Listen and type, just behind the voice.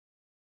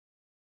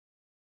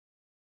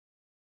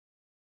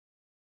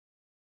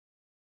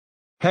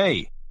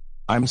Hey,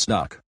 I'm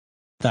stuck.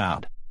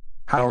 Dad,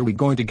 how are we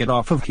going to get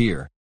off of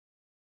here?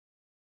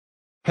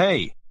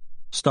 Hey,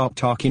 stop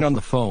talking on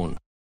the phone.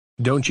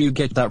 Don't you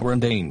get that we're in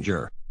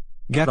danger?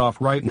 Get off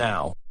right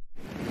now.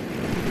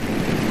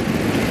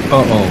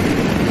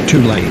 Uh-oh, too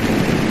late.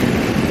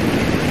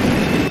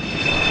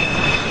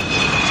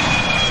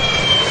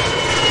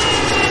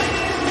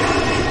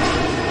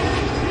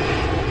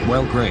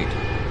 Well, great.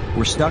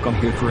 We're stuck on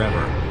here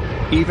forever.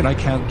 Even I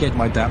can't get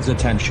my dad's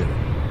attention.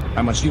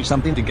 I must do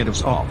something to get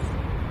us off.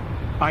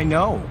 I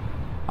know.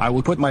 I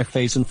will put my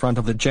face in front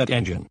of the jet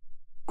engine.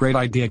 Great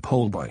idea,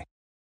 Poleboy.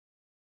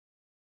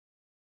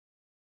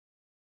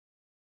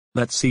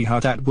 Let's see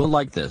how Dad will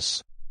like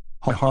this.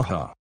 Ha ha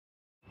ha.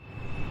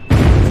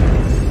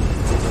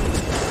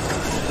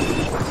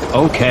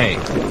 Okay.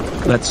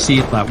 Let's see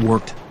if that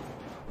worked.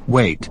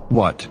 Wait,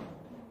 what?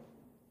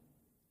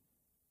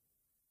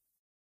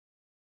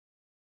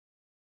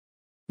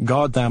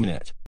 God damn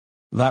it.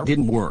 That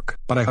didn't work,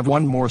 but I have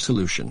one more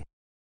solution.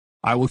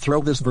 I will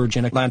throw this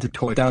Virgin Atlantic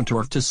toy down to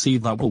Earth to see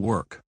if that will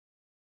work.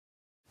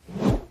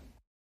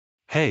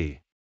 Hey.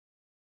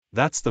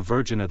 That's the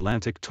Virgin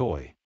Atlantic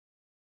toy.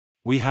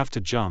 We have to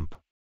jump.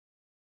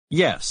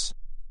 Yes.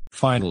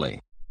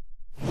 Finally.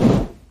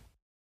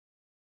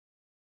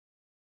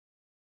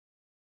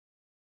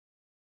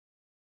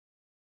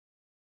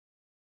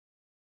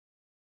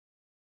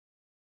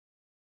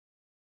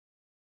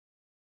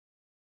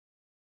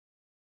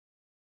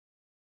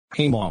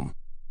 Hey Mom.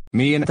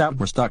 Me and Dad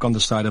were stuck on the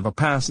side of a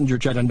passenger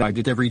jet and I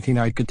did everything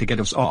I could to get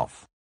us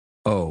off.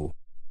 Oh.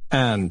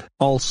 And,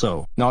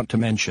 also, not to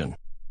mention,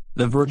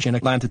 the Virgin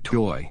Atlantic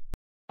toy.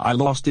 I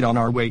lost it on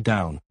our way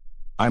down.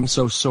 I'm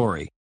so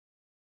sorry.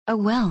 Oh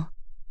well.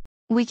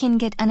 We can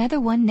get another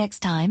one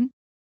next time.